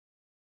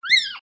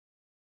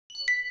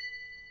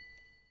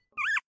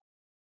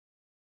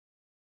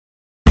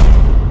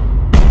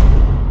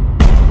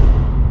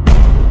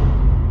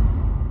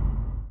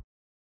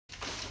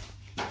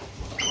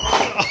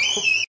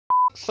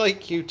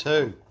sake, you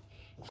two.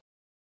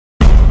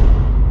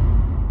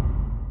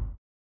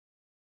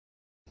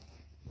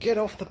 Get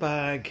off the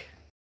bag.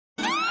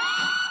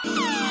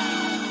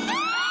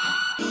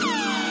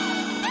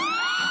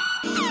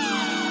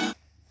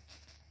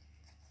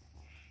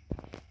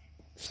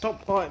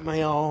 Stop biting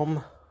my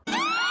arm.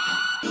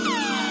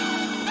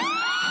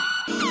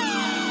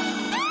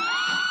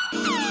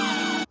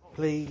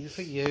 Please,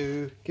 for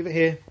you. Give it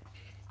here.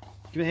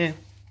 Give it here.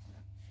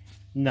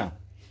 No,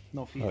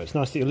 not for you. Oh, it's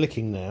nice that you're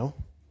licking now.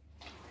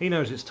 He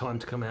knows it's time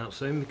to come out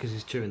soon because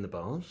he's chewing the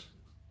bars.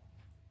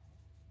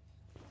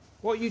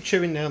 What are you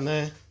chewing down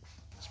there?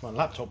 It's my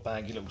laptop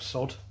bag, you little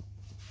sod.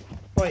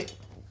 Wait.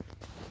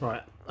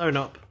 Right, own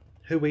up.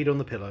 Who weed on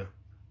the pillow?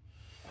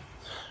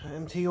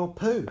 Empty your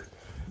poo.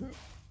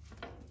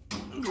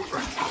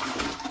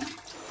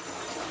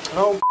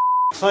 Oh,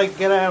 for sake,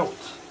 get out.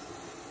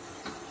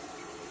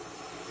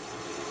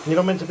 You're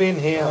not meant to be in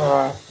here.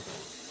 Oh,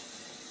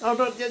 no,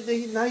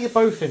 now you're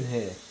both in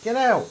here. Get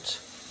out.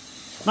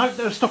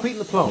 No, stop eating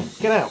the plant.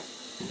 Get out.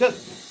 Get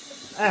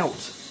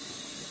out.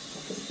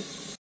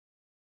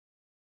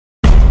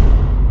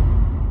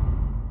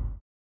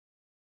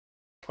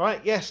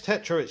 Right, yes,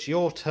 Tetra, it's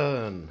your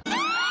turn. Come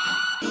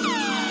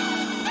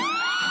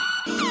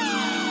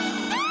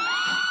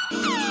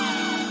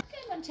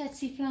on,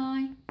 Tetsy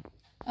Fly.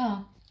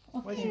 Oh,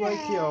 okay. Where'd you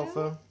wake you,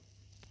 Arthur?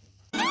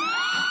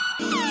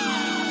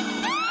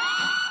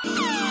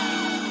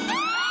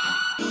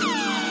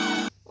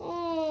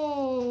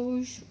 Oh,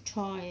 you're so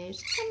tired.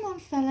 Come on,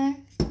 fella.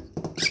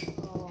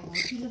 Oh,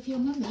 do you love your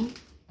mummy?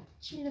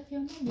 Do you love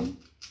your mummy?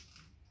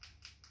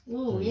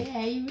 Oh,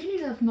 yeah, you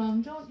really love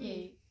mum, don't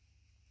you?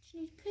 Do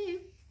you need poo?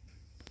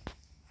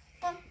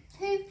 Come on,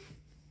 poo.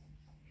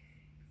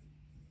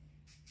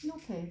 No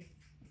poo.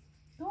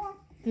 Go on.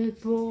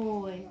 Good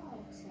boy.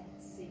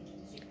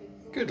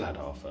 Good lad,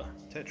 Arthur.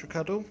 Tetra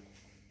cuddle,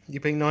 you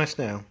being nice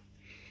now?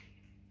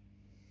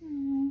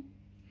 Oh,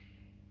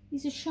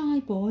 he's a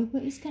shy boy,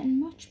 but he's getting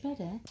much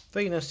better.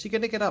 Venus, you're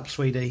going to get up,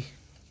 sweetie.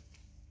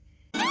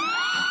 Come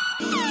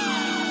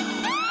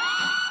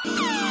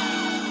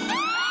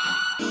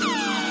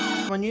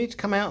on, you need to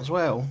come out as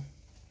well.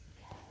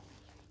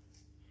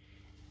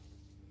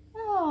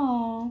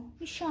 Oh,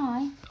 you're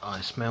shy.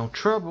 I smell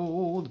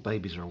trouble. The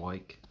babies are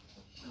awake.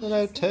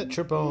 Hello,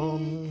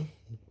 Tetrabon.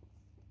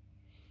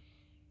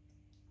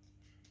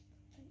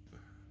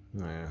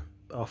 Yeah,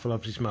 Arthur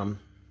loves his mum.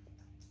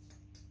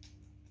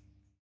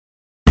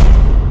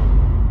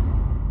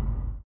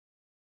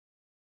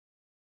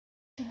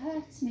 It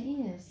hurts my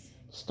ears.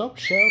 Stop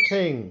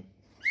shouting.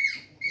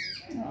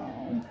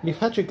 Oh. You've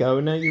had your go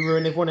and now you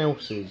ruin everyone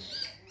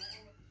else's.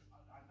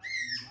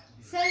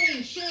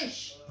 Say,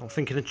 shush. I'm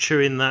thinking of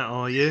chewing that,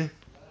 are you?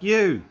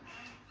 You!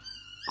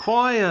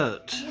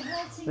 Quiet!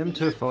 Them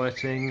two are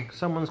fighting.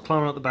 Someone's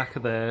climbing up the back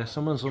of there.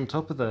 Someone's on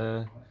top of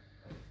there.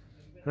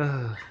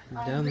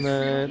 Down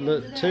there.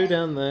 Look, two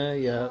down there,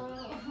 yeah.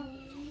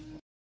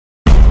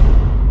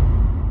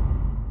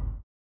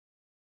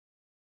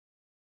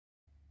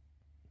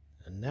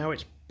 And now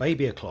it's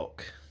baby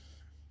o'clock.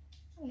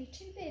 Only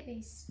two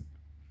babies.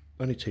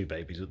 Only two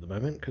babies at the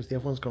moment because the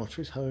other one's gone off to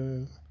his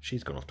home.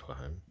 She's gone off to her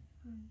home.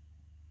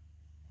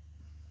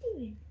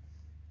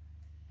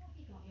 What have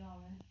you got,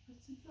 Yara?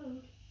 Got some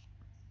food?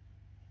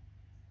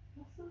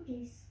 What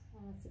foodies?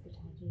 Oh, that's a good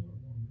idea.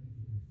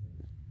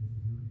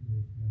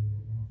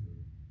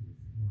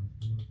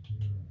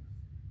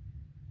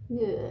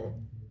 Yeah.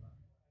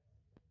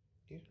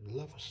 You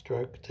love a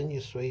stroke, didn't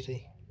you,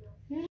 sweetie?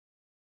 Yeah.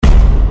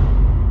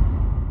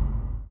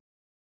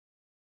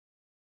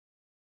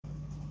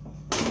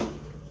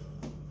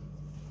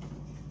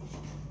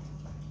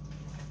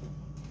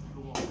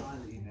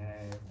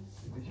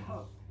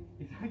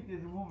 It's like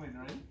this woman,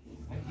 right?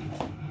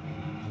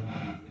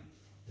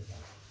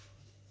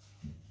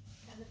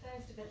 And the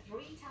first of a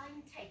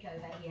three-time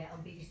takeover here on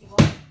BBC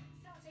One,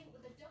 starting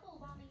with a double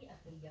whammy of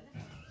the young.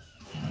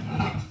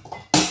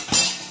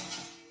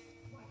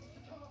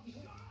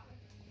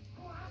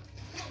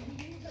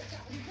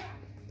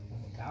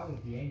 That was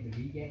the end of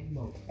me getting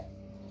mugged.